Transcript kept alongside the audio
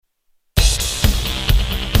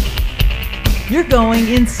You're going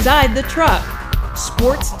inside the truck.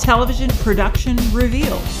 Sports television production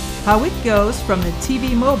revealed. How it goes from the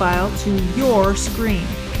TV mobile to your screen.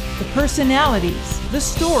 The personalities, the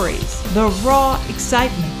stories, the raw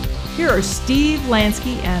excitement. Here are Steve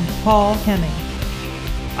Lansky and Paul Hemming.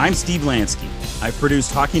 I'm Steve Lansky. I've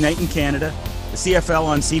produced Hockey Night in Canada, the CFL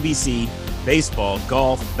on CBC, baseball,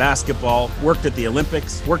 golf, basketball, worked at the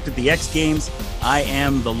Olympics, worked at the X Games. I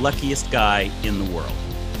am the luckiest guy in the world.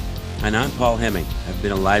 And I'm Paul Hemming. I've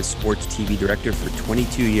been a live sports TV director for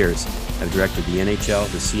 22 years. I've directed the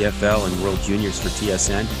NHL, the CFL, and World Juniors for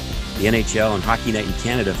TSN, the NHL and Hockey Night in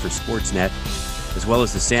Canada for Sportsnet, as well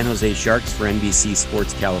as the San Jose Sharks for NBC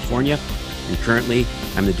Sports California. And currently,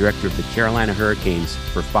 I'm the director of the Carolina Hurricanes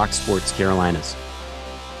for Fox Sports Carolinas.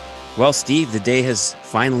 Well, Steve, the day has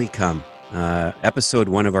finally come. Episode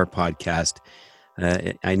 1 of our podcast.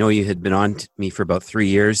 I know you had been on me for about 3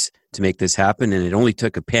 years to make this happen, and it only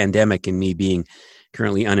took a pandemic and me being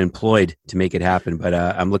currently unemployed to make it happen. But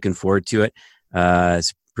I'm looking forward to it.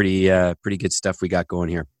 It's pretty good stuff we got going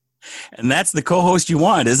here. And that's the co-host you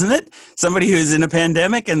want, isn't it? Somebody who's in a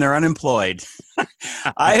pandemic and they're unemployed.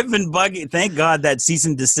 I have been bugging. Thank God that cease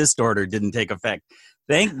and desist order didn't take effect.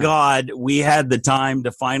 Thank God we had the time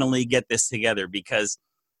to finally get this together, because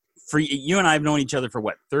for you and I have known each other for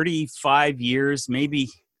 35 years, maybe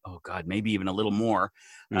even a little more.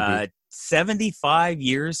 75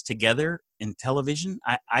 years together in television.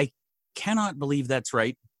 I cannot believe that's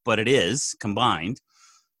right, but it is combined.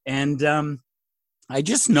 And I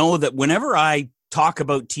just know that whenever I talk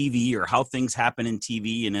about TV or how things happen in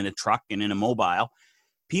TV and in a truck and in a mobile,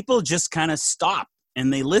 people just kind of stop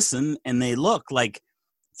and they listen and they look like,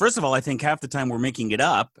 first of all, I think half the time we're making it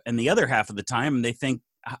up, and the other half of the time they think,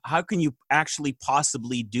 how can you actually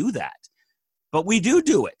possibly do that? But we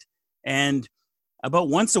do it. And about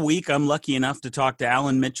once a week, I'm lucky enough to talk to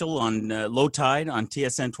Alan Mitchell on Low Tide on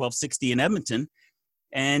TSN 1260 in Edmonton.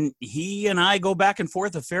 And he and I go back and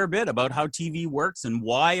forth a fair bit about how TV works and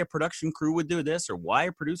why a production crew would do this, or why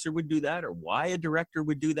a producer would do that, or why a director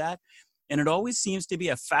would do that. And it always seems to be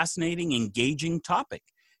a fascinating, engaging topic.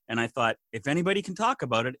 And I thought, if anybody can talk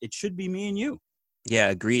about it, it should be me and you. Yeah,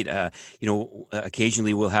 agreed.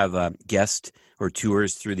 Occasionally we'll have guests or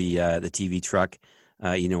tours through the TV truck,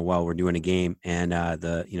 while we're doing a game, and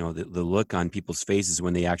the look on people's faces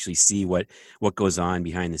when they actually see what goes on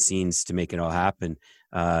behind the scenes to make it all happen,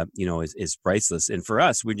 is priceless. And for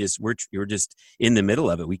us, we're just in the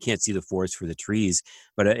middle of it. We can't see the forest for the trees,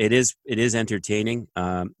 but it is entertaining.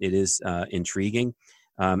 It is intriguing,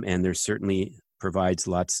 and there certainly provides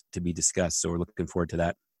lots to be discussed. So we're looking forward to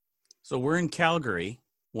that. So we're in Calgary,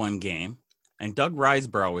 one game, and Doug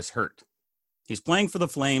Risebrough is hurt. He's playing for the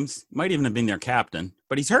Flames, might even have been their captain,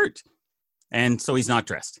 but he's hurt. And so he's not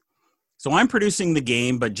dressed. So I'm producing the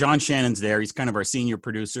game, but John Shannon's there. He's kind of our senior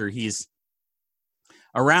producer. He's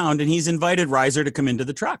around, and he's invited Reiser to come into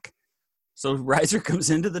the truck. So Reiser comes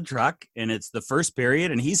into the truck, and it's the first period,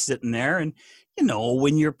 and he's sitting there. And,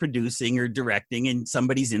 when you're producing or directing and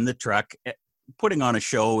somebody's in the truck, putting on a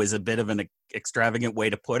show is a bit of an extravagant way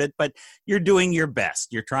to put it, but you're doing your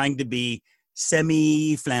best. You're trying to be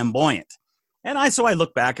semi-flamboyant. And I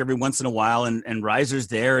look back every once in a while, and Reiser's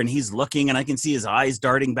there, and he's looking, and I can see his eyes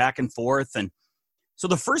darting back and forth. And so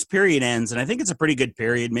the first period ends, and I think it's a pretty good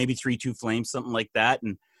period, maybe 3-2 Flames, something like that.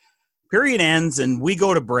 And period ends, and we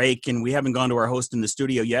go to break, and we haven't gone to our host in the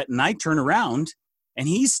studio yet. And I turn around, and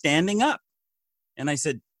he's standing up. And I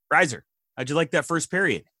said, Reiser, how'd you like that first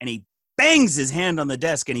period? And he bangs his hand on the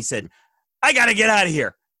desk, and he said, I got to get out of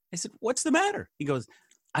here. I said, what's the matter? He goes,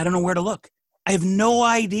 I don't know where to look. I have no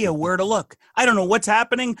idea where to look. I don't know what's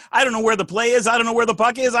happening. I don't know where the play is. I don't know where the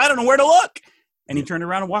puck is. I don't know where to look. And he turned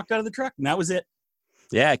around and walked out of the truck, and that was it.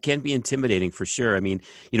 Yeah, it can be intimidating for sure. I mean,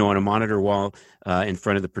 on a monitor wall in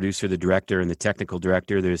front of the producer, the director, and the technical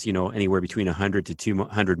director, there's, anywhere between 100 to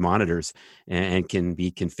 200 monitors, and can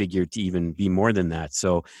be configured to even be more than that.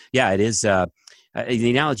 So, yeah, it is. The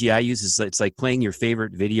analogy I use is it's like playing your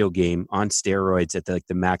favorite video game on steroids at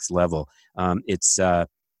the max level. It's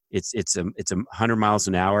 100 miles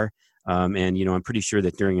an hour. And, I'm pretty sure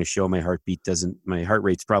that during a show, my heart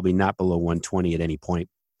rate's probably not below 120 at any point.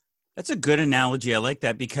 That's a good analogy. I like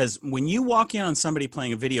that, because when you walk in on somebody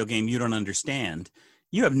playing a video game you don't understand,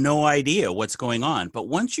 you have no idea what's going on. But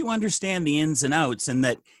once you understand the ins and outs, and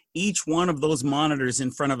that each one of those monitors in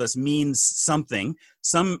front of us means something,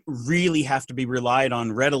 some really have to be relied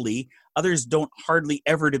on readily, others don't hardly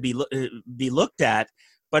ever to be looked at.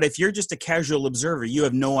 But if you're just a casual observer, you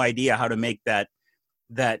have no idea how to make that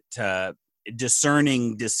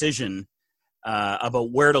discerning decision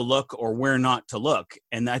about where to look or where not to look.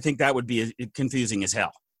 And I think that would be confusing as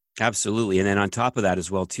hell. Absolutely. And then on top of that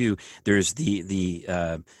as well, too, there's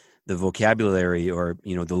the vocabulary, or,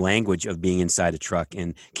 the language of being inside a truck,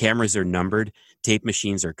 and cameras are numbered, tape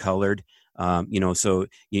machines are colored. So,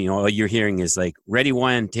 all you're hearing is like, ready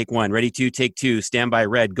one, take one, ready two, take two, stand by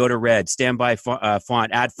red, go to red, stand by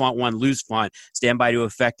font, add font one, lose font, stand by to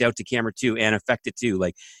effect, out to camera two, and effect it two.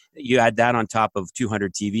 Like, you add that on top of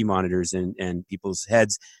 200 TV monitors and people's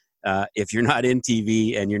heads. If you're not in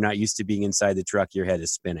TV and you're not used to being inside the truck, your head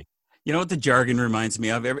is spinning. You know what the jargon reminds me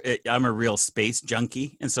of? I'm a real space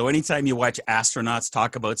junkie. And so anytime you watch astronauts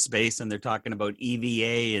talk about space and they're talking about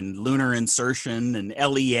EVA and lunar insertion and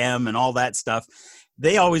LEM and all that stuff,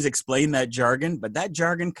 they always explain that jargon, but that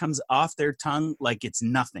jargon comes off their tongue like it's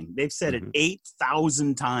nothing. They've said it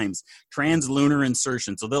 8,000 times, translunar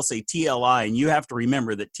insertion. So they'll say TLI, and you have to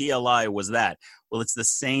remember that TLI was that. Well, it's the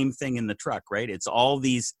same thing in the truck, right? It's all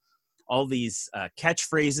these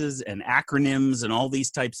catchphrases and acronyms and all these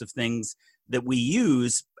types of things that we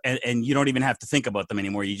use, and you don't even have to think about them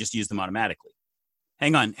anymore. You just use them automatically.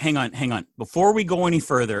 Hang on. Before we go any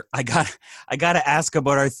further, I got to ask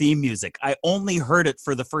about our theme music. I only heard it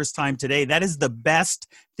for the first time today. That is the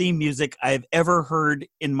best theme music I've ever heard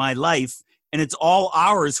in my life, and it's all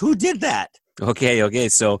ours. Who did that? Okay.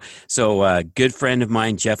 So a good friend of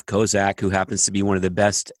mine, Jeff Kozak, who happens to be one of the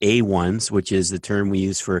best A1s, which is the term we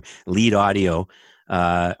use for lead audio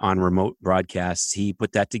on remote broadcasts. He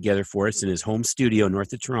put that together for us in his home studio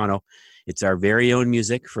north of Toronto. It's our very own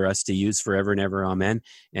music for us to use forever and ever. Amen.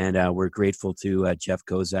 And we're grateful to Jeff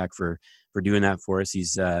Kozak for doing that for us.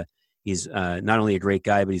 He's not only a great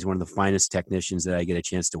guy, but he's one of the finest technicians that I get a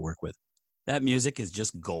chance to work with. That music is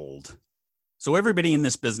just gold. So everybody in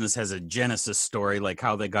this business has a genesis story, like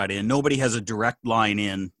how they got in. Nobody has a direct line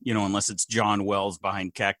in, unless it's John Wells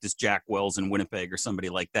behind Cactus Jack Wells in Winnipeg or somebody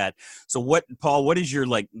like that. So Paul, what is your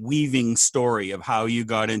weaving story of how you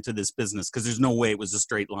got into this business? Because there's no way it was a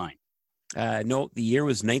straight line. No, the year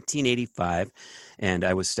was 1985, and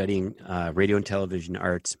I was studying radio and television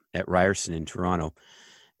arts at Ryerson in Toronto.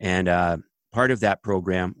 And part of that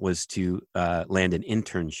program was to land an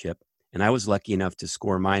internship. And I was lucky enough to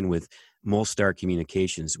score mine with Molestar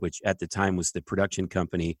Communications, which at the time was the production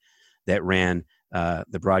company that ran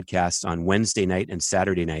the broadcasts on Wednesday night and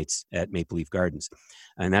Saturday nights at Maple Leaf Gardens.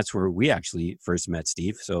 And that's where we actually first met,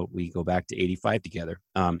 Steve. So we go back to 85 together.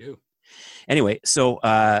 Anyway, so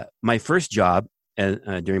my first job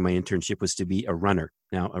during my internship was to be a runner.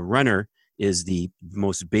 Now, a runner is the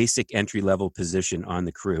most basic entry-level position on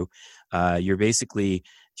the crew. You're basically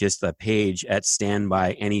just a page at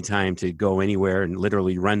standby anytime to go anywhere and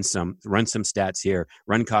literally run some stats here,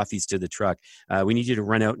 run coffees to the truck. We need you to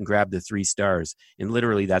run out and grab the 3 stars. And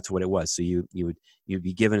literally that's what it was. So you'd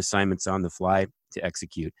be given assignments on the fly to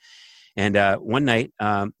execute. And one night,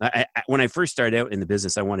 when I first started out in the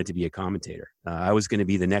business, I wanted to be a commentator. I was going to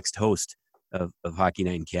be the next host of Hockey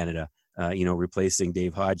Night in Canada, replacing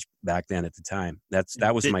Dave Hodge back then at the time.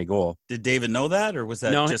 That was my goal. Did David know that, or was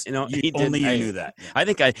that you knew that? Yeah. I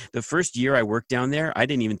think the first year I worked down there, I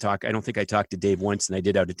didn't even talk. I don't think I talked to Dave once, and I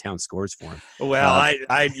did out of town scores for him. Well,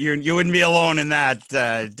 you wouldn't be alone in that.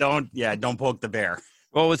 Don't poke the bear.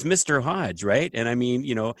 Well, it's Mr. Hodge, right? And I mean,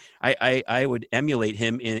 I would emulate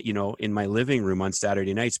him in my living room on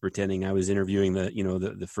Saturday nights, pretending I was interviewing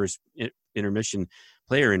the first intermission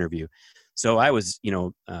player interview. So I was,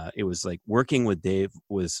 it was like working with Dave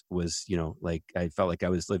was like I felt like I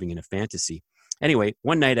was living in a fantasy. Anyway,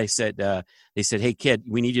 one night they said, "Hey kid,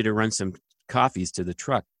 we need you to run some coffees to the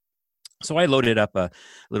truck." So I loaded up a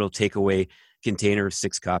little takeaway container of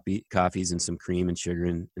 6 coffees and some cream and sugar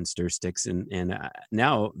and stir sticks. And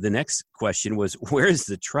now the next question was, where is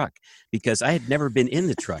the truck? Because I had never been in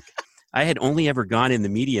the truck. I had only ever gone in the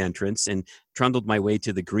media entrance and trundled my way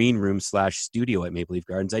to the green room / studio at Maple Leaf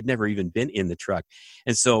Gardens. I'd never even been in the truck.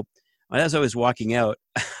 And so as I was walking out,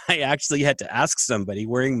 I actually had to ask somebody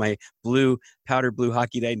wearing my powder blue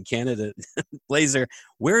Hockey Night in Canada blazer,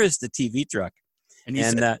 where is the TV truck? And he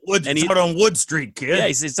said, it's out on Wood Street, kid. Yeah,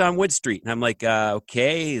 he said, it's on Wood Street. And I'm like,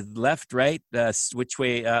 okay, left, right, which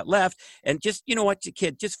way, left. And just, you know what,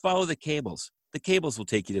 kid, just follow the cables. The cables will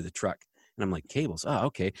take you to the truck. And I'm like, cables? Oh,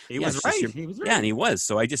 okay. He was right. Yeah, and he was.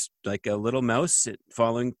 So I just, like a little mouse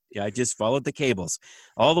I just followed the cables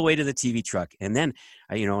all the way to the TV truck. And then,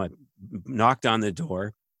 I knocked on the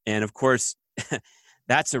door. And of course,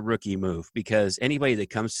 that's a rookie move, because anybody that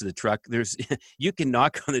comes to the truck, you can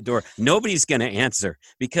knock on the door. Nobody's going to answer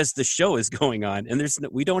because the show is going on, and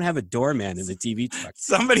we don't have a doorman in the TV truck.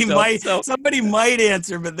 Somebody might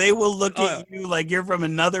answer, but they will look at you like you're from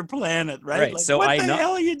another planet, right? Like, So what the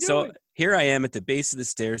hell are you doing? here I am at the base of the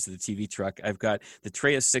stairs of the TV truck. I've got the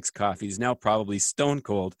tray of 6 coffees, now probably stone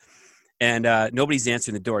cold. And nobody's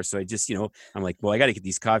answering the door. So I just, I'm like, well, I got to get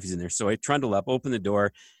these coffees in there. So I trundle up, open the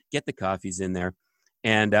door, get the coffees in there.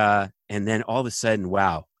 And then all of a sudden,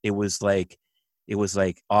 wow, it was like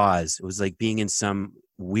Oz. It was like being in some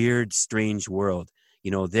weird, strange world.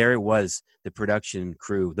 There it was, the production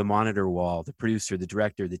crew, the monitor wall, the producer, the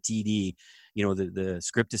director, the TD, the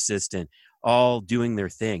script assistant, all doing their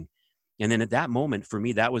thing. And then at that moment, for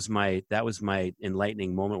me, that was my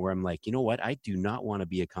enlightening moment where I'm like, you know what? I do not want to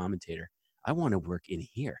be a commentator. I want to work in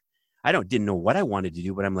here. Didn't know what I wanted to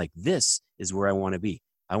do, but I'm like, this is where I want to be.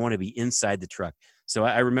 I want to be inside the truck. So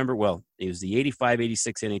I remember, well, it was the 85-86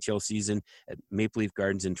 NHL season at Maple Leaf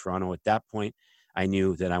Gardens in Toronto. At that point, I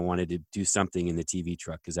knew that I wanted to do something in the TV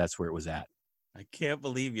truck because that's where it was at. I can't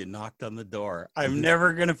believe you knocked on the door. I'm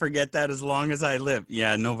never going to forget that as long as I live.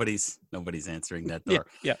 Yeah, nobody's answering that door.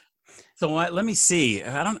 Yeah. So let me see.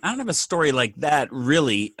 I don't have a story like that,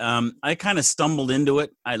 really. I kind of stumbled into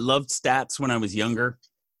it. I loved stats when I was younger.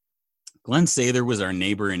 Glenn Sather was our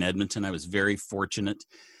neighbor in Edmonton. I was very fortunate.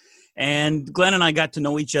 And Glenn and I got to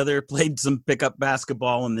know each other, played some pickup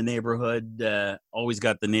basketball in the neighborhood, always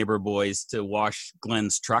got the neighbor boys to wash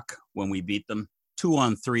Glenn's truck when we beat them.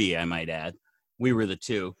 2-on-3, I might add. We were the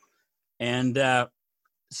 2. And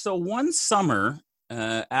so one summer,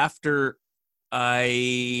 after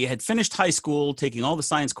I had finished high school, taking all the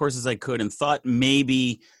science courses I could, and thought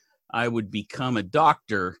maybe I would become a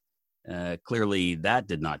doctor. Clearly, that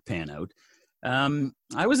did not pan out.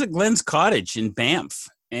 I was at Glenn's cottage in Banff,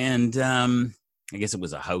 and I guess it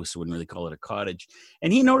was a house. I wouldn't really call it a cottage.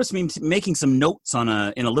 And he noticed me making some notes in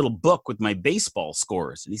a little book with my baseball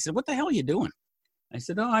scores. And he said, "What the hell are you doing?" I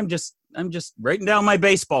said, "Oh, I'm just writing down my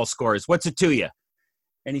baseball scores. What's it to you?"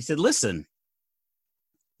 And he said, "Listen,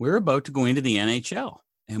 we're about to go into the NHL.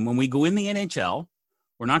 And when we go in the NHL,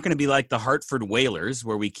 we're not going to be like the Hartford Whalers,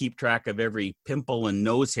 where we keep track of every pimple and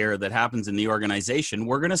nose hair that happens in the organization.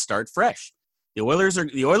 We're going to start fresh. The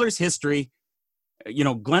Oilers' history,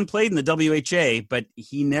 Glenn played in the WHA, but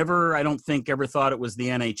he never, I don't think, ever thought it was the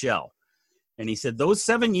NHL. And he said, those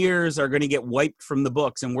 7 years are going to get wiped from the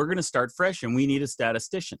books, and we're going to start fresh, and we need a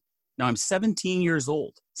statistician." Now, I'm 17 years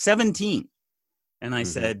old. 17. And I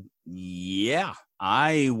said, yeah,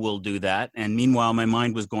 I will do that. And meanwhile, my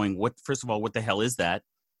mind was going, first of all, what the hell is that?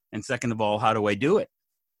 And second of all, how do I do it?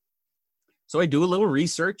 So I do a little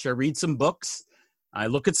research. I read some books. I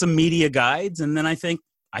look at some media guides, and then I think,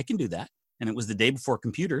 I can do that. And it was the day before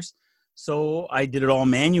computers. So I did it all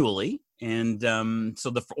manually. And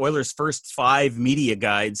so the Oilers' first 5 media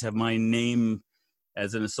guides have my name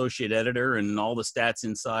as an associate editor, and all the stats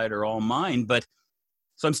inside are all mine. But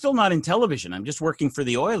so I'm still not in television. I'm just working for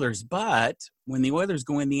the Oilers. But when the Oilers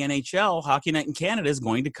go in the NHL, Hockey Night in Canada is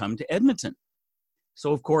going to come to Edmonton.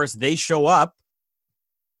 So, of course, they show up.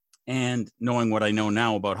 And knowing what I know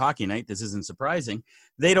now about Hockey Night, this isn't surprising.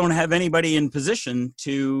 They don't have anybody in position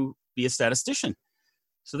to be a statistician.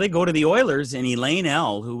 So they go to the Oilers, and Elaine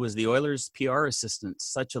L., who was the Oilers' PR assistant,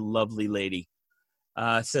 such a lovely lady,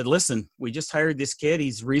 said, "Listen, we just hired this kid.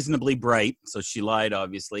 He's reasonably bright." So she lied,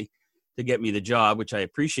 obviously, to get me the job, which I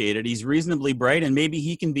appreciated. "He's reasonably bright, and maybe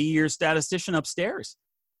he can be your statistician upstairs."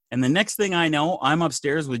 And the next thing I know, I'm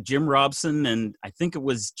upstairs with Jim Robson, and I think it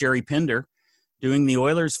was Jerry Pinder, doing the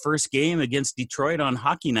Oilers' first game against Detroit on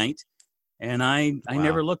Hockey Night. And I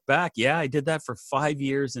never looked back. Yeah, I did that for 5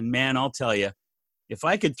 years. And man, I'll tell you, if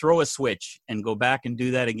I could throw a switch and go back and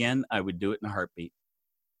do that again, I would do it in a heartbeat.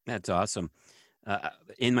 That's awesome.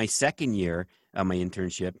 In my second year of my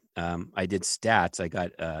internship, I did stats. I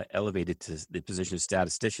got elevated to the position of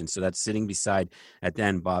statistician. So that's sitting beside, at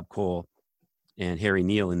then, Bob Cole and Harry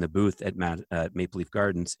Neal in the booth at Maple Leaf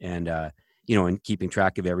Gardens, and and keeping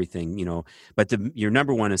track of everything, But your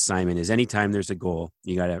number one assignment is anytime there's a goal,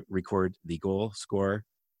 you got to record the goal score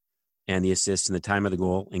and the assist and the time of the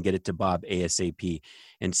goal and get it to Bob ASAP.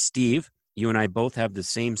 And Steve, you and I both have the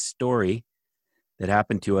same story that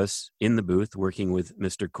happened to us in the booth working with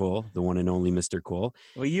Mr. Cole, the one and only Mr. Cole.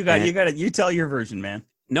 Well, you tell your version, man.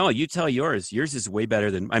 No, you tell yours. Yours is way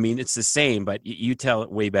better than, it's the same, but you tell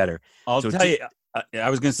it way better. I'll tell you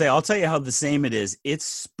how the same it is. It's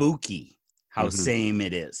spooky how same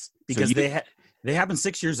it is, because they happen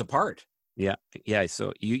 6 years apart. Yeah. Yeah.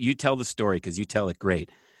 So you tell the story, because you tell it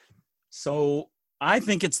great. So I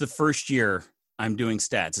think it's the first year I'm doing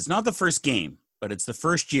stats. It's not the first game, but it's the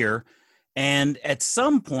first year. And at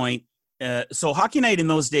some point, so Hockey Night in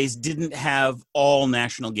those days didn't have all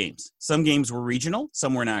national games. Some games were regional,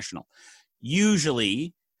 some were national.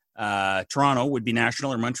 Usually, Toronto would be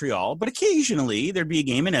national or Montreal, but occasionally there'd be a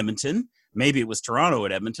game in Edmonton. Maybe it was Toronto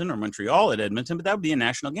at Edmonton or Montreal at Edmonton, but that would be a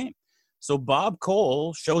national game. So Bob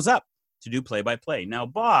Cole shows up to do play-by-play. Now,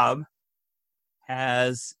 Bob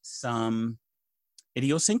has some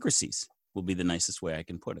idiosyncrasies, will be the nicest way I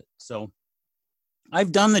can put it. So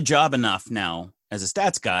I've done the job enough now as a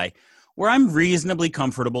stats guy where I'm reasonably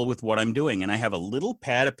comfortable with what I'm doing. And I have a little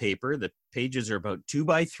pad of paper. The pages are about 2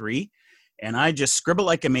 by 3. And I just scribble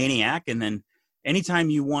like a maniac. And then anytime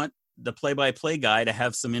you want the play-by-play guy to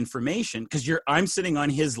have some information, because I'm sitting on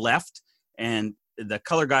his left and the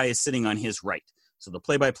color guy is sitting on his right. So the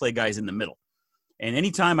play-by-play guy is in the middle. And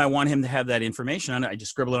anytime I want him to have that information, I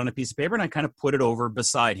just scribble it on a piece of paper and I kind of put it over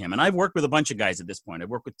beside him. And I've worked with a bunch of guys at this point. I've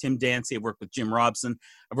worked with Tim Dancy. I've worked with Jim Robson.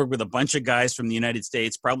 I've worked with a bunch of guys from the United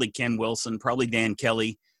States, probably Ken Wilson, probably Dan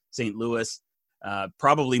Kelly, St. Louis,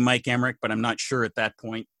 probably Mike Emmerich, but I'm not sure at that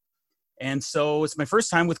point. And so it's my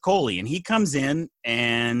first time with Coley. And he comes in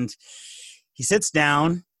and he sits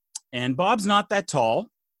down. And Bob's not that tall.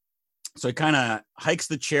 So he kind of hikes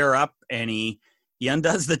the chair up and he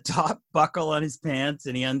undoes the top buckle on his pants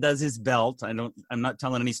and he undoes his belt. I'm not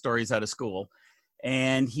telling any stories out of school.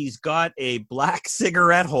 And he's got a black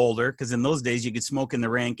cigarette holder, because in those days you could smoke in the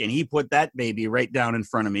rink, and he put that baby right down in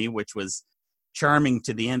front of me, which was charming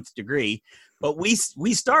to the nth degree. But we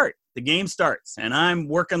start. The game starts, and I'm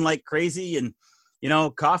working like crazy, and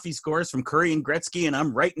coffee scores from Curry and Gretzky, and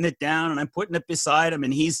I'm writing it down and I'm putting it beside him,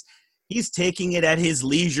 and he's taking it at his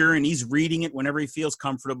leisure and he's reading it whenever he feels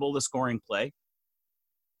comfortable, the scoring play.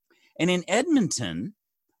 And in Edmonton,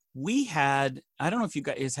 we had, I don't know if you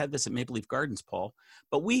guys had this at Maple Leaf Gardens, Paul,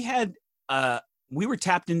 but we were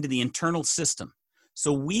tapped into the internal system.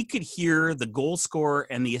 So we could hear the goal scorer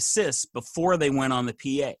and the assists before they went on the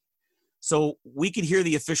PA. So we could hear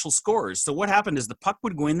the official scores. So what happened is the puck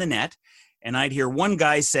would go in the net and I'd hear one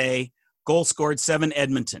guy say, goal scored 7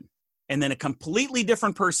 Edmonton. And then a completely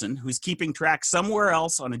different person who's keeping track somewhere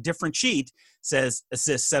else on a different sheet says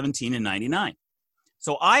assist 17 and 99.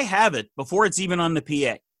 So I have it before it's even on the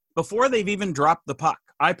PA. Before they've even dropped the puck,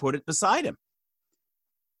 I put it beside him.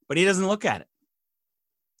 But he doesn't look at it.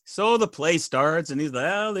 So the play starts, and he's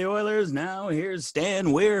like, the Oilers now, here's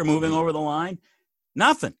Stan Weir moving over the line.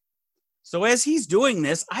 Nothing. So as he's doing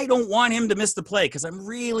this, I don't want him to miss the play because I'm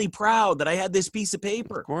really proud that I had this piece of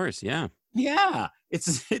paper. Of course, yeah. Yeah.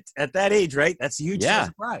 It's at that age, right? That's a huge source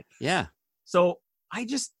of pride. Yeah. So I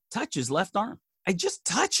just touch his left arm. I just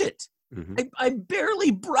touch it. Mm-hmm. I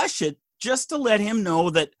barely brush it just to let him know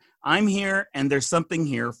that I'm here and there's something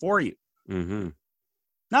here for you. Mm-hmm.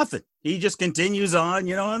 Nothing. He just continues on,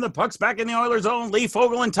 and the puck's back in the Oilers' zone. Lee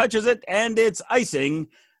Fogelin touches it, and it's icing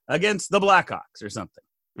against the Blackhawks or something.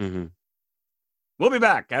 Mm-hmm. We'll be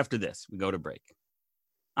back after this. We go to break.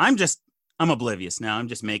 I'm oblivious now. I'm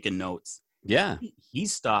just making notes. Yeah. He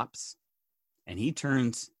stops, and he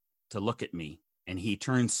turns to look at me, and he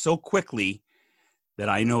turns so quickly that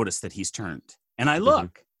I notice that he's turned. And I look.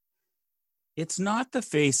 Mm-hmm. It's not the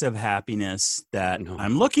face of happiness that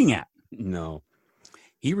I'm looking at. No.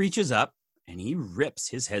 He reaches up and he rips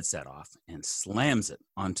his headset off and slams it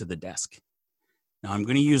onto the desk. Now, I'm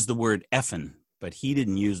going to use the word effin', but he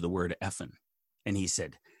didn't use the word effin'. And he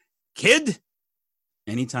said, kid,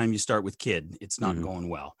 anytime you start with kid, it's not going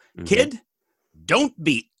well. Mm-hmm. Kid, don't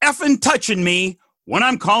be effin' touching me when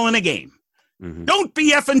I'm calling a game. Mm-hmm. Don't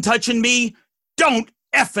be effin' touching me. Don't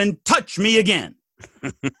effin' touch me again.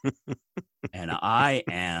 And I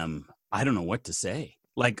don't know what to say.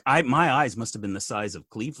 Like my eyes must have been the size of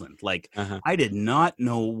Cleveland. Like I did not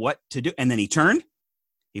know what to do. And then he turned,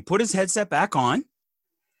 he put his headset back on.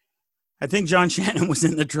 I think John Shannon was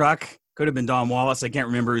in the truck. Could have been Don Wallace. I can't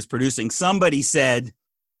remember who's producing. Somebody said,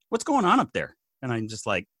 what's going on up there? And I'm just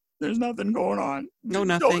like, there's nothing going on. No,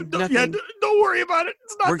 nothing. Don't worry about it.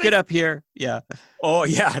 It's nothing. We're good up here. Yeah. Oh,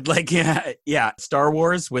 yeah. Like, yeah. Star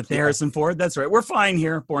Wars with Harrison Ford. That's right. We're fine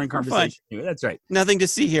here. Boring conversation. That's right. Nothing to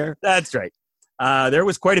see here. That's right. There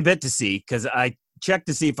was quite a bit to see because I checked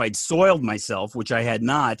to see if I'd soiled myself, which I had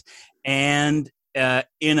not. And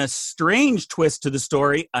in a strange twist to the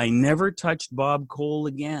story, I never touched Bob Cole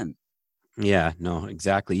again. Yeah, no,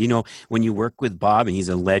 exactly. When you work with Bob, and he's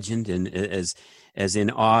a legend, and as in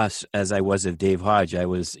awe as I was of Dave Hodge, I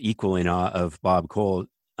was equal in awe of Bob Cole.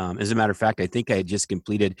 As a matter of fact, I think I had just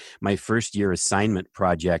completed my first year assignment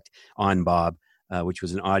project on Bob, which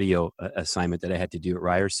was an audio assignment that I had to do at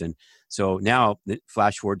Ryerson. So now,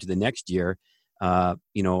 flash forward to the next year,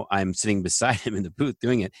 I'm sitting beside him in the booth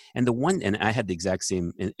doing it. And I had the exact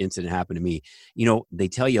same incident happen to me. They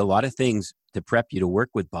tell you a lot of things to prep you to work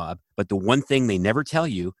with Bob, but the one thing they never tell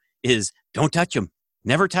you is don't touch him.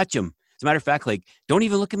 Never touch him. As a matter of fact, don't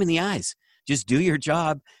even look him in the eyes. just do your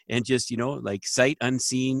job and just, like sight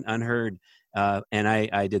unseen, unheard. And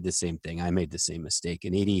I did the same thing. I made the same mistake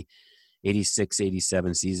in 86,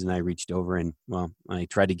 87 season. I reached over and, I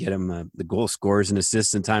tried to get him the goal scores and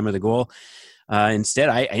assists and time of the goal.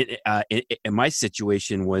 Instead, in my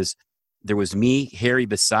situation was there was me, Harry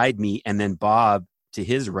beside me, and then Bob to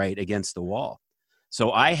his right against the wall.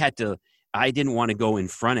 So I didn't want to go in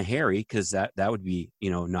front of Harry because that would be,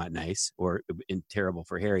 not nice or terrible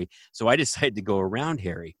for Harry. So I decided to go around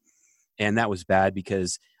Harry. And that was bad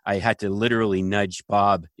because I had to literally nudge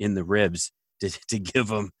Bob in the ribs to give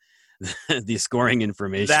him the scoring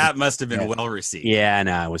information. That must have been well received. Yeah,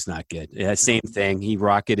 no, it was not good. Yeah, same thing. He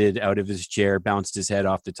rocketed out of his chair, bounced his head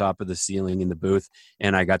off the top of the ceiling in the booth,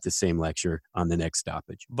 and I got the same lecture on the next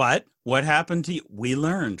stoppage. But what happened to you? We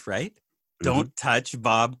learned, right? Don't touch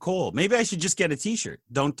Bob Cole. Maybe I should just get a T-shirt.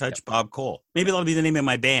 Don't touch Bob Cole. Maybe that'll be the name of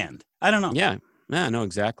my band. I don't know. Yeah, no,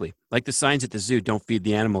 exactly. Like the signs at the zoo, don't feed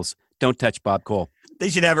the animals. Don't touch Bob Cole. They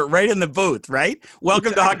should have it right in the booth, right?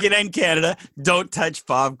 Welcome to Hockey Night in Canada. Don't touch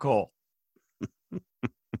Bob Cole.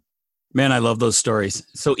 Man, I love those stories.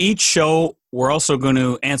 So each show, we're also going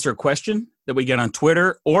to answer a question that we get on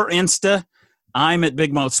Twitter or Insta. I'm at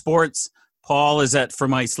Big Mouth Sports. Paul is at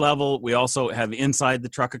From Ice Level. We also have Inside the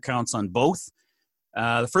Truck accounts on both.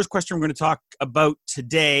 The first question we're going to talk about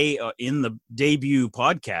today in the debut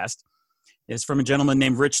podcast is from a gentleman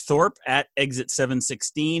named Rich Thorpe at Exit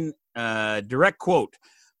 716. Direct quote,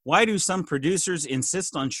 why do some producers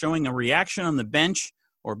insist on showing a reaction on the bench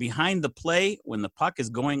or behind the play when the puck is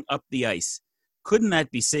going up the ice? Couldn't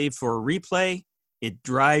that be saved for a replay? It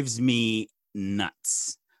drives me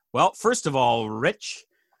nuts. Well, first of all, Rich,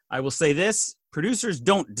 I will say this. Producers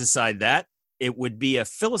don't decide that. It would be a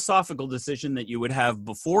philosophical decision that you would have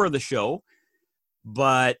before the show,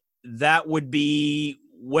 but that would be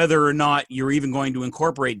whether or not you're even going to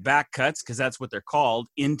incorporate back cuts, because that's what they're called,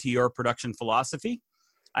 into your production philosophy.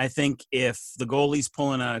 I think if the goalie's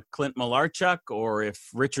pulling a Clint Malarchuk, or if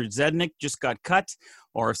Richard Zednik just got cut,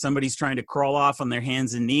 or if somebody's trying to crawl off on their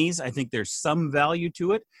hands and knees, I think there's some value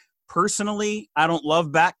to it. Personally, I don't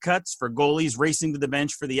love back cuts for goalies racing to the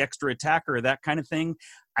bench for the extra attacker or that kind of thing.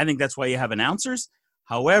 I think that's why you have announcers.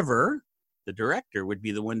 However, the director would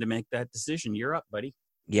be the one to make that decision. You're up, buddy.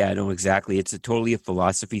 Yeah, no, exactly. It's totally a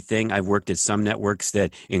philosophy thing. I've worked at some networks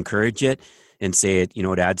that encourage it and say it,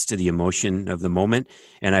 it adds to the emotion of the moment.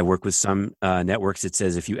 And I work with some networks that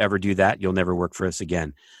says, if you ever do that, you'll never work for us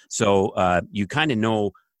again. So you kind of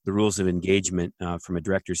know the rules of engagement from a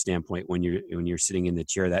director's standpoint when you're sitting in the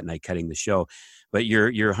chair that night cutting the show. But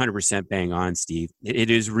you're 100% bang on, Steve. It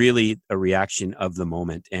is really a reaction of the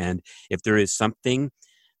moment. And if there is something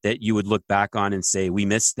that you would look back on and say, we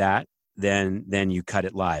missed that, then you cut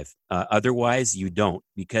it live. Otherwise, you don't,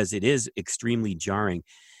 because it is extremely jarring.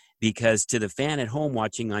 Because to the fan at home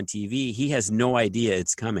watching on TV, he has no idea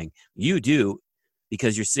it's coming. You do,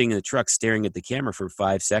 because you're sitting in the truck staring at the camera for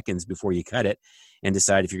 5 seconds before you cut it and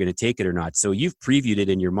decide if you're going to take it or not. So you've previewed it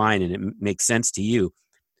in your mind and it makes sense to you,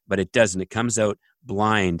 but it doesn't. It comes out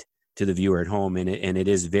blind to the viewer at home, and it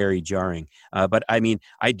is very jarring. But I mean,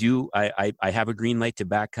 I have a green light to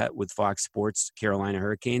back cut with Fox Sports Carolina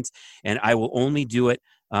Hurricanes, and I will only do it.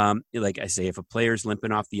 Like I say, if a player's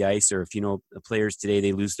limping off the ice, or if, the players today,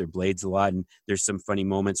 they lose their blades a lot, and there's some funny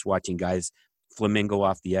moments watching guys flamingo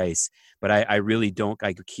off the ice, but I really don't.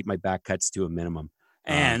 I could keep my back cuts to a minimum.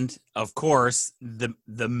 And of course,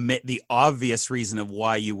 the obvious reason of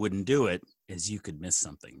why you wouldn't do it is you could miss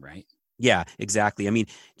something, right? Yeah, exactly. I mean,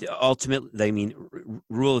 ultimately,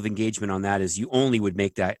 rule of engagement on that is you only would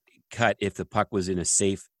make that cut if the puck was in a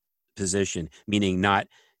safe position, meaning not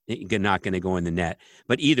going to go in the net.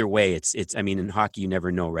 But either way, it's. I mean, in hockey, you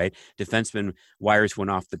never know, right? Defenseman wires one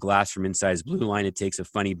off the glass from inside his blue line. It takes a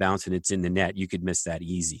funny bounce and it's in the net. You could miss that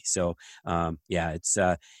easy. So, it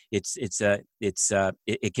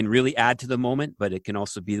can really add to the moment, but it can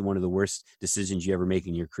also be one of the worst decisions you ever make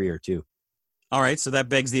in your career too. All right, so that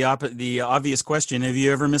begs the obvious question: have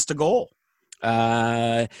you ever missed a goal?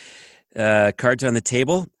 Cards on the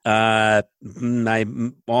table. I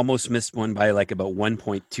almost missed one by like about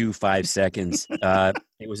 1.25 seconds.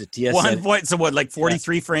 It was a TSN. 1 point. So what, like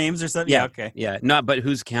 43 frames or something? Yeah. Okay. Yeah. Not, but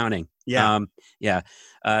who's counting? Yeah.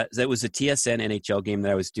 That was a TSN NHL game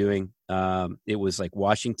that I was doing. It was like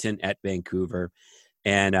Washington at Vancouver,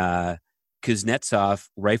 and Kuznetsov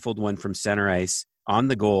rifled one from center ice on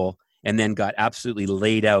the goal, and then got absolutely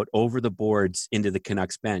laid out over the boards into the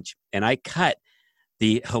Canucks bench. And I cut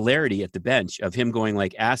the hilarity at the bench of him going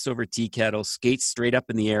like ass over tea kettle, skates straight up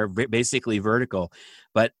in the air, basically vertical.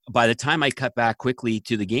 But by the time I cut back quickly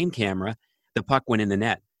to the game camera, the puck went in the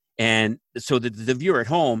net. And so the viewer at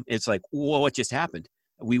home, it's like, well, what just happened?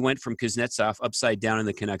 We went from Kuznetsov upside down in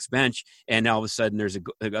the Canucks bench, and now all of a sudden there's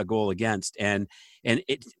a goal against. And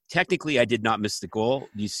it technically, I did not miss the goal.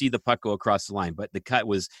 You see the puck go across the line, but the cut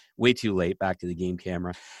was way too late back to the game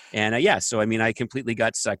camera. And so I mean, I completely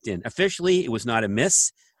got sucked in. Officially, it was not a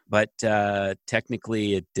miss, but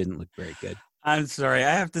technically, it didn't look very good. I'm sorry.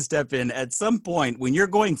 I have to step in. At some point, when you're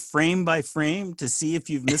going frame by frame to see if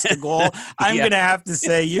you've missed a goal, I'm going to have to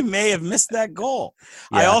say you may have missed that goal.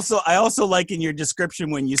 Yeah. I also like in your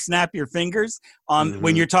description when you snap your fingers on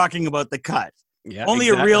when you're talking about the cut. Yeah, only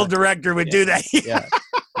exactly. A real director would do that.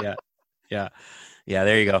 Yeah.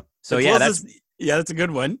 There you go. So that's a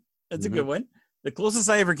good one. That's a good one. The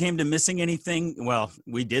closest I ever came to missing anything, well,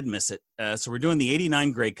 we did miss it. So we're doing the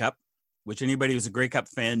 '89 Grey Cup, which anybody who's a Grey Cup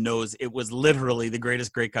fan knows it was literally the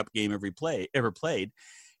greatest Grey Cup game ever played.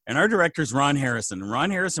 And our director's Ron Harrison.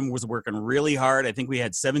 Ron Harrison was working really hard. I think we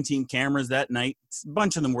had 17 cameras that night. A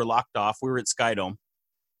bunch of them were locked off. We were at Skydome.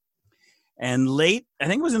 And late, I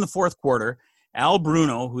think it was in the fourth quarter, Al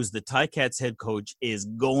Bruno, who's the Ticats head coach, is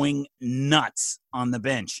going nuts on the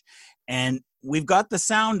bench. And we've got the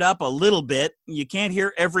sound up a little bit. You can't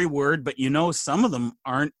hear every word, but some of them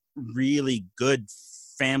aren't really good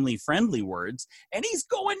family-friendly words, and he's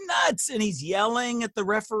going nuts, and he's yelling at the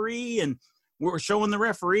referee, and we're showing the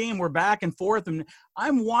referee, and we're back and forth, and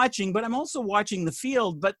I'm watching, but I'm also watching the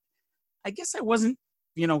field, but I guess I wasn't,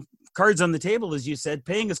 cards on the table, as you said,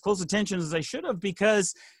 paying as close attention as I should have,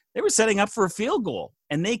 because they were setting up for a field goal,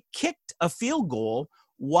 and they kicked a field goal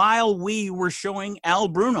while we were showing Al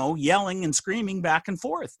Bruno yelling and screaming back and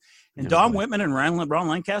forth. And Don Whitman and Ron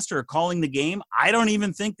Lancaster are calling the game. I don't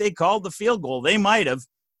even think they called the field goal. They might have.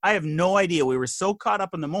 I have no idea. We were so caught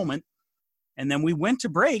up in the moment. And then we went to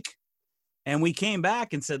break, and we came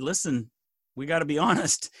back and said, listen, we got to be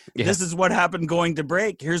honest. Yeah. This is what happened going to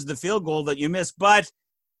break. Here's the field goal that you missed. But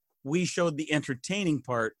we showed the entertaining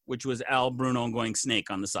part, which was Al Bruno going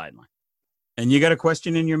snake on the sideline. And you got a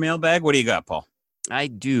question in your mailbag? What do you got, Paul? I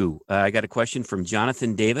do. I got a question from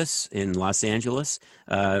Jonathan Davis in Los Angeles.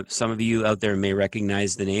 Some of you out there may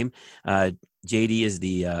recognize the name. JD is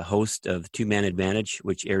the host of Two Man Advantage,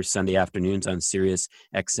 which airs Sunday afternoons on Sirius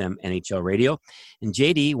XM NHL Radio. And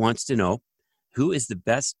JD wants to know, who is the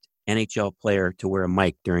best NHL player to wear a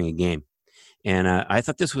mic during a game? And I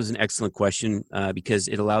thought this was an excellent question because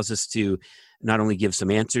it allows us to not only give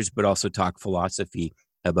some answers, but also talk philosophy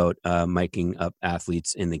about miking up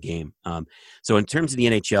athletes in the game. So in terms of the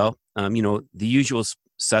NHL, the usual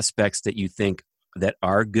suspects that you think that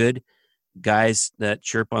are good guys that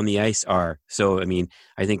chirp on the ice are. So, I mean,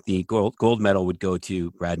 I think the gold medal would go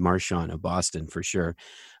to Brad Marchand of Boston for sure.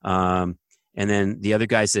 And then the other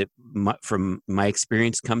guys that from my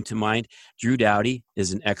experience come to mind, Drew Doughty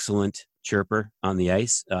is an excellent chirper on the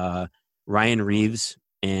ice. Ryan Reeves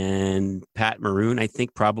and Pat Maroon, I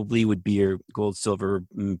think, probably would be your gold, silver,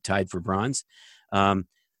 tied for bronze.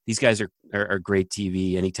 These guys are great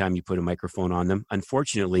TV anytime you put a microphone on them.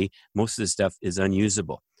 Unfortunately, most of the stuff is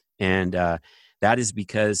unusable. And that is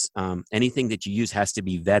because anything that you use has to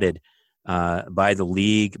be vetted by the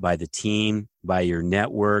league, by the team, by your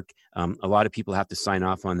network. A lot of people have to sign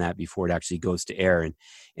off on that before it actually goes to air.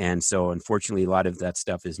 And so, unfortunately, a lot of that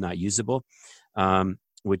stuff is not usable,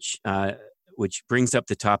 which brings up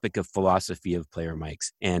the topic of philosophy of player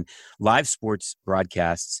mics. And live sports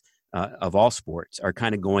broadcasts of all sports are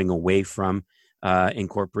kind of going away from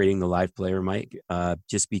incorporating the live player mic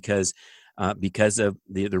just because of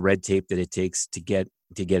the red tape that it takes to get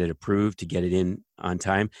it approved, to get it in on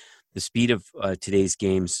time. The speed of today's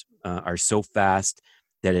games are so fast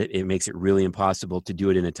that it makes it really impossible to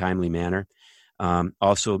do it in a timely manner.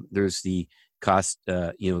 Also, there's the cost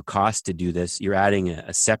to do this. You're adding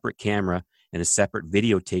a separate camera and a separate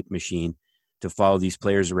videotape machine to follow these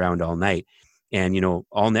players around all night. And,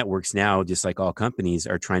 all networks now, just like all companies,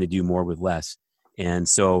 are trying to do more with less. And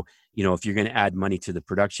so, if you're going to add money to the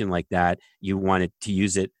production like that, you want it to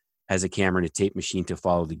use it as a camera and a tape machine to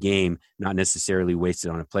follow the game, not necessarily waste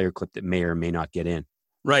it on a player clip that may or may not get in.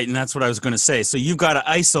 Right, and that's what I was going to say. So you've got to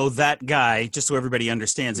ISO that guy, just so everybody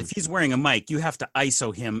understands. If he's wearing a mic, you have to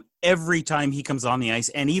ISO him every time he comes on the ice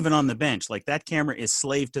and even on the bench. Like, that camera is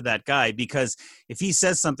slave to that guy, because if he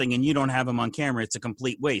says something and you don't have him on camera, it's a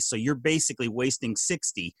complete waste. So you're basically wasting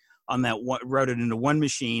 60 on that one, routed into one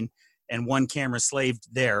machine and one camera slaved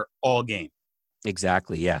there all game.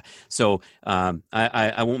 Exactly, yeah. So I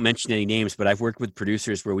won't mention any names, but I've worked with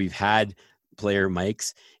producers where we've had player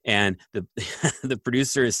mics, and the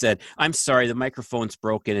producer has said, "I'm sorry, the microphone's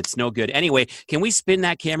broken. It's no good. Anyway, can we spin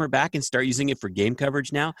that camera back and start using it for game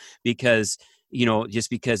coverage now? Because just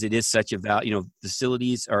because it is such a value,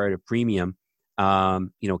 facilities are at a premium,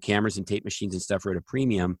 cameras and tape machines and stuff are at a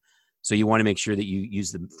premium. So you want to make sure that you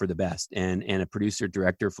use them for the best. And a producer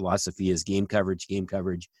director philosophy is game coverage, game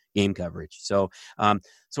coverage, game coverage. So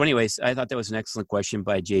anyways, I thought that was an excellent question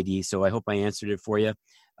by JD. So I hope I answered it for you.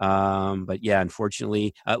 But yeah,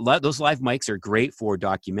 unfortunately, those live mics are great for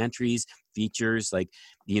documentaries, features like,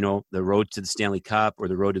 the Road to the Stanley Cup or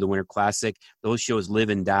the Road to the Winter Classic. Those shows live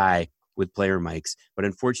and die with player mics. But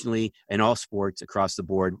unfortunately, in all sports across the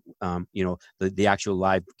board, the actual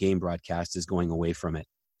live game broadcast is going away from it.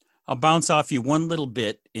 I'll bounce off you one little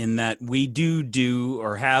bit in that we do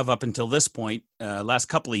or have up until this point, last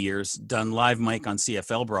couple of years, done live mic on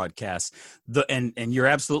CFL broadcasts. And you're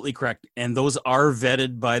absolutely correct. And those are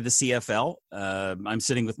vetted by the CFL. I'm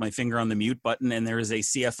sitting with my finger on the mute button, and there is a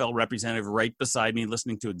CFL representative right beside me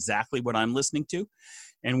listening to exactly what I'm listening to.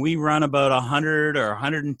 And we run about 100 or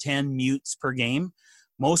 110 mutes per game.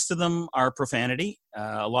 Most of them are profanity.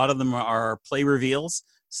 A lot of them are play reveals.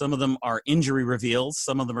 Some of them are injury reveals.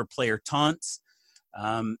 Some of them are player taunts.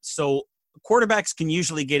 So quarterbacks can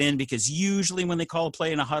usually get in because usually when they call a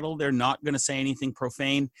play in a huddle, they're not going to say anything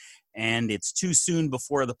profane. And it's too soon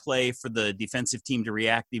before the play for the defensive team to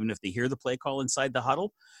react, even if they hear the play call inside the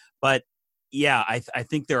huddle. But yeah, I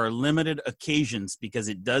think there are limited occasions because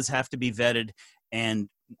it does have to be vetted. And,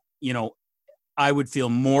 I would feel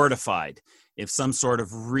mortified if some sort of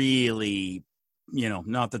really,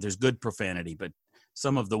 not that there's good profanity, but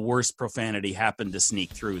some of the worst profanity happened to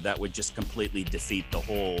sneak through. That would just completely defeat the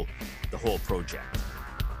whole project.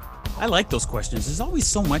 I like those questions. There's always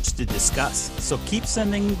so much to discuss. So keep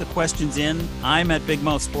sending the questions in. I'm at Big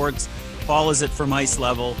Mouth Sports. Paul is at From Ice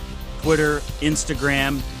Level. Twitter,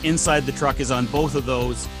 Instagram, Inside the Truck is on both of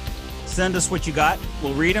those. Send us what you got.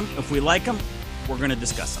 We'll read them. If we like them, we're going to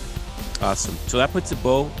discuss them. Awesome. So that puts a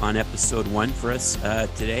bow on episode 1 for us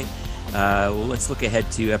today. Well, let's look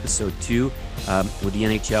ahead to episode 2 with the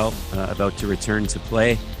NHL about to return to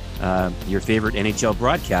play. Your favorite NHL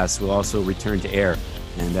broadcast will also return to air,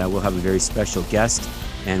 and we'll have a very special guest,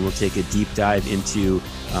 and we'll take a deep dive into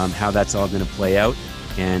how that's all going to play out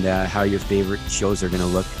and how your favorite shows are going to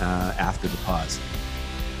look after the pause.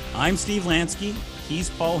 I'm Steve Lansky. He's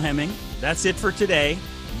Paul Hemming. That's it for today.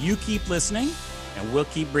 You keep listening, and we'll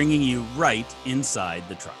keep bringing you right inside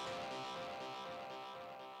the truck.